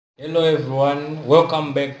Hello everyone,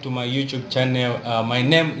 welcome back to my YouTube channel. My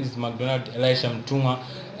name is McDonald Elisha Mtunga,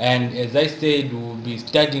 and as I said, we will be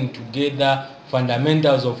studying together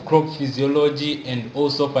fundamentals of crop physiology and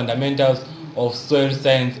also fundamentals of soil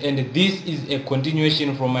science. And this is a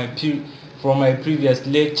continuation from my previous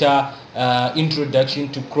lecture, introduction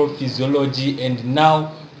to crop physiology, and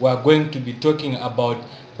now we are going to be talking about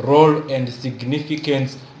role and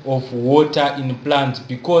significance of water in plants,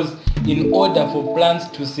 because in order for plants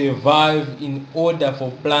to survive, in order for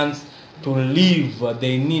plants to live,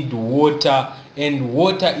 they need water, and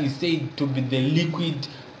water is said to be the liquid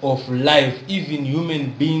of life. Even human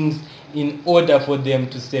beings, in order for them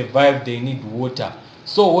to survive, they need water.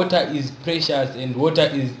 So water is precious and water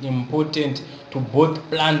is important to both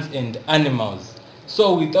plants and animals.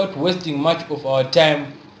 So without wasting much of our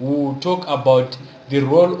time, we will talk about the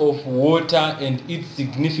role of water and its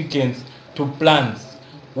significance to plants.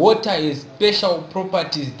 Water has special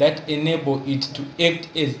properties that enable it to act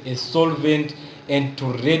as a solvent and to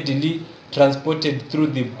readily transported through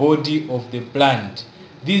the body of the plant.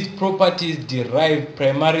 These properties derive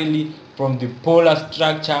primarily from the polar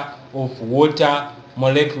structure of water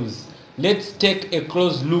molecules. Let's take a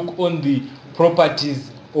close look on the properties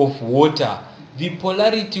of water. The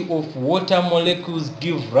polarity of water molecules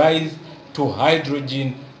give rise to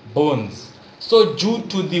hydrogen bonds. So due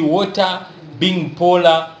to the water being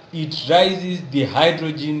polar, it rises the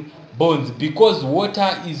hydrogen bonds, because water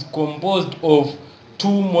is composed of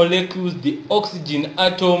two molecules, the oxygen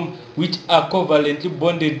atom, which are covalently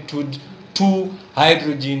bonded to two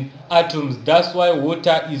hydrogen atoms. That's why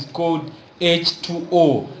water is called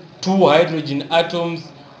H2O, two hydrogen atoms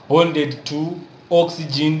bonded to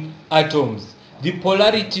oxygen atoms. The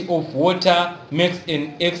polarity of water makes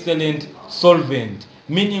an excellent solvent,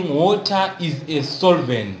 meaning water is a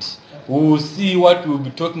solvent. We will see what we'll be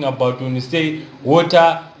talking about when we say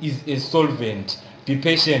water is a solvent. Be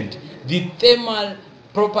patient. The thermal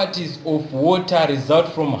properties of water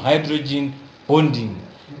result from hydrogen bonding.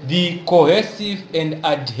 The cohesive and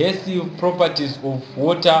adhesive properties of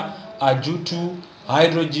water are due to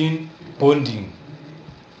hydrogen bonding.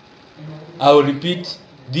 I will repeat.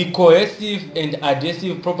 The cohesive and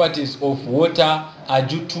adhesive properties of water are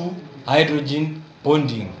due to hydrogen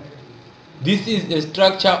bonding. This is a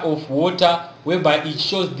structure of water whereby it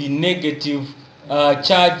shows the negative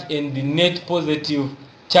charge and the net positive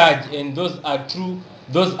charge, and those are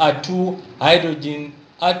two hydrogen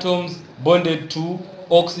atoms bonded to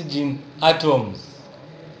oxygen atoms.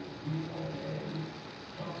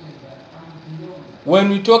 When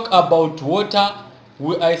we talk about water,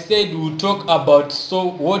 I said we'll talk about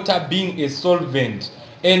water being a solvent,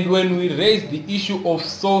 and when we raise the issue of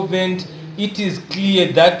solvent, it is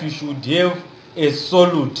clear that we should have a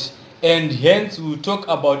solute, and hence we'll talk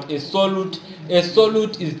about a solute. A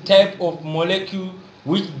solute is type of molecule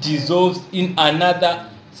which dissolves in another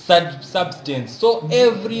substance. So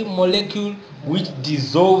every molecule which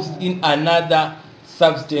dissolves in another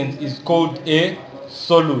substance is called a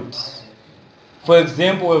solute. For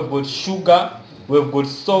example, we've got sugar, we've got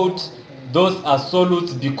salt. Those are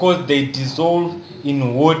solutes because they dissolve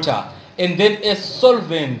in water. And then a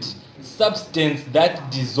solvent, substance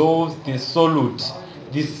that dissolves the solute.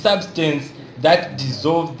 The substance that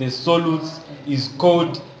dissolves the solutes is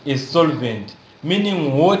called a solvent,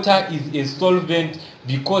 meaning water is a solvent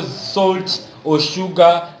because salt or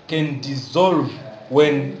sugar can dissolve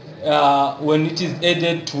when it is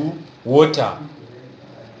added to water.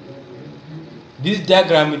 This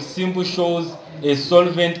diagram, it simply shows a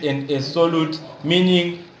solvent and a solute,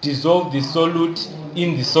 meaning dissolve the solute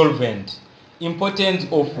in the solvent. Importance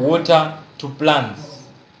of water to plants.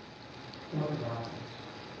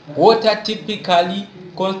 Water typically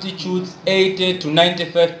constitutes 80 to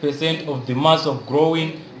 95% of the mass of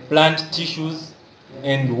growing plant tissues,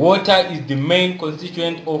 and water is the main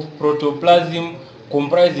constituent of protoplasm,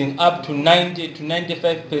 comprising up to 90 to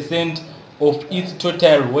 95% of its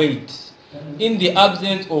total weight. In the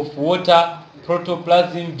absence of water,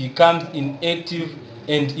 protoplasm becomes inactive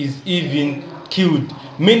and is even killed,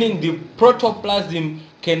 meaning the protoplasm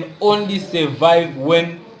can only survive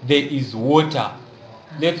when there is water.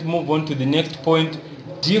 Let's move on to the next point.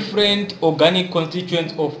 Different organic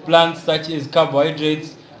constituents of plants such as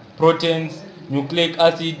carbohydrates, proteins, nucleic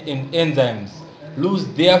acid, and enzymes lose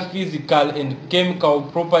their physical and chemical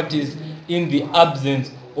properties in the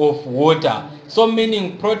absence of water. So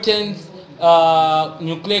meaning proteins,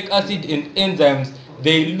 nucleic acid, and enzymes,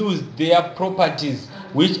 they lose their properties,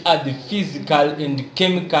 which are the physical and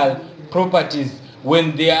chemical properties,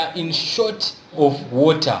 when they are in short of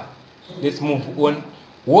water. Let's move on.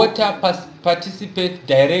 Water participates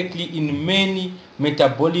directly in many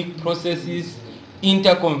metabolic processes,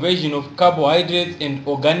 interconversion of carbohydrates and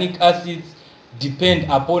organic acids depend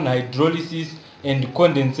upon hydrolysis and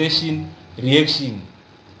condensation reaction.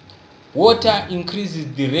 Water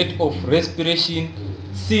increases the rate of respiration.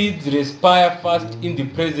 Seeds respire fast in the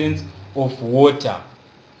presence of water.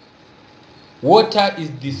 Water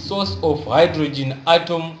is the source of hydrogen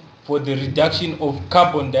atom for the reduction of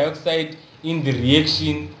carbon dioxide in the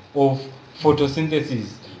reaction of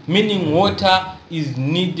photosynthesis, meaning water is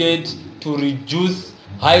needed to reduce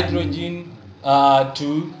hydrogen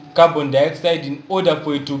to carbon dioxide in order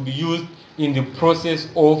for it to be used in the process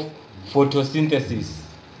of photosynthesis.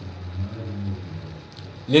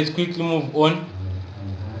 Let's quickly move on.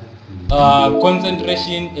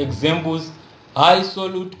 Concentration examples: high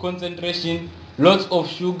solute concentration, lots of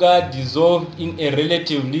sugar dissolved in a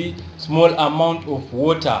relatively small amount of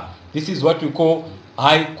water. This is what we call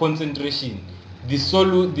high concentration. The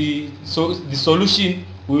solution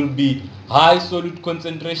will be high solute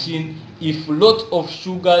concentration if lots of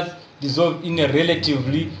sugars dissolved in a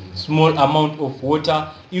relatively small amount of water.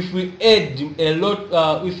 If we add a lot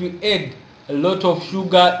of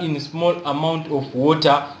sugar in a small amount of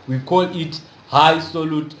water, we call it high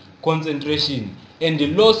solute concentration. And the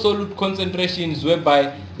low solute concentration is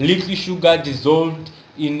whereby little sugar dissolved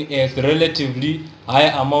in a relatively high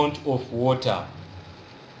amount of water.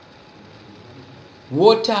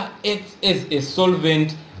 Water acts as a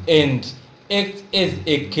solvent and acts as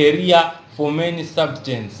a carrier for many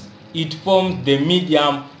substances. It forms the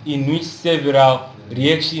medium in which several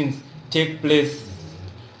reactions take place.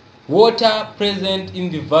 Water present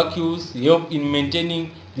in the vacuoles help in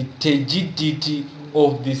maintaining the turgidity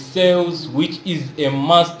of the cells, which is a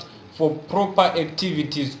must for proper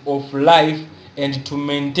activities of life and to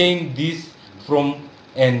maintain this form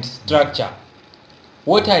and structure.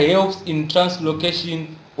 Water helps in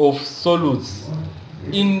translocation of solutes.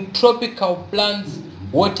 In tropical plants,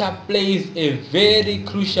 water plays a very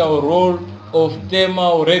crucial role of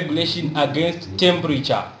thermal regulation against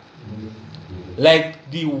temperature. Like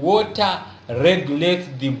the water regulates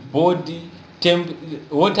the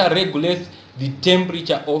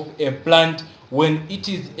temperature of a plant when it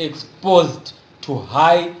is exposed to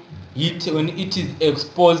high heat, when it is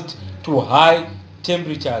exposed to high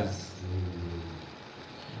temperatures.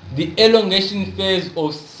 The elongation phase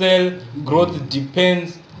of cell growth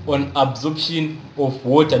depends on absorption of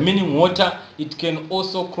water, meaning water, it can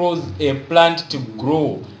also cause a plant to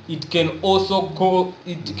grow. It can also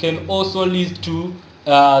lead to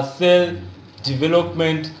cell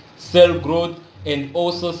development, cell growth, and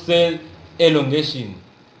also cell elongation.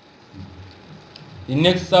 The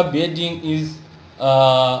next subheading is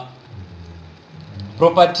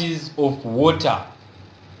properties of water.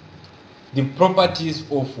 The properties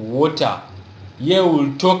of water. Here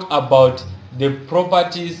we'll talk about the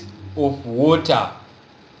properties of water.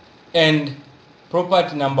 And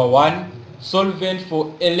property number 1, solvent for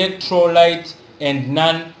electrolyte and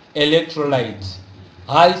non-electrolyte.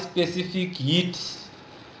 High specific heat,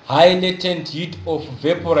 high latent heat of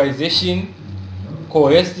vaporization,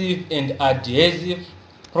 cohesive and adhesive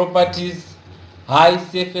properties, high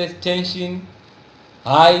surface tension,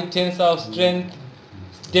 high tensile strength,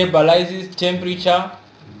 stabilizes temperature,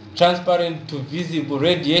 transparent to visible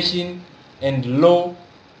radiation, and low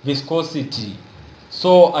viscosity.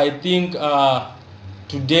 So I think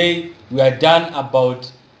today we are done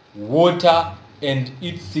about water and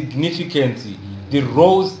its significance. The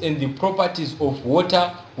roles and the properties of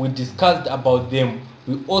water, we discussed about them.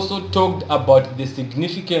 We also talked about the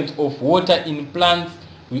significance of water in plants.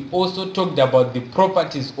 We also talked about the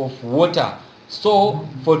properties of water. So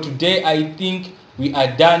for today, I think we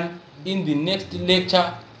are done. In the next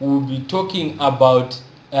lecture, we will be talking about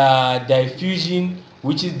diffusion,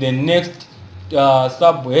 which is the next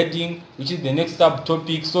subheading, which is the next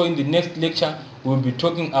subtopic. So in the next lecture, we will be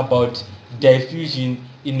talking about diffusion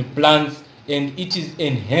in plants, and it is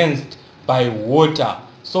enhanced by water.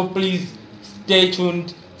 So please stay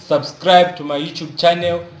tuned, subscribe to my YouTube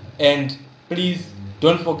channel, and please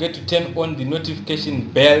don't forget to turn on the notification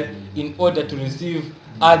bell in order to receive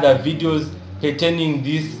other videos pertaining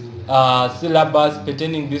this syllabus,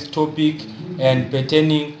 pertaining this topic, and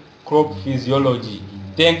pertaining crop physiology.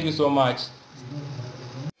 Thank you so much.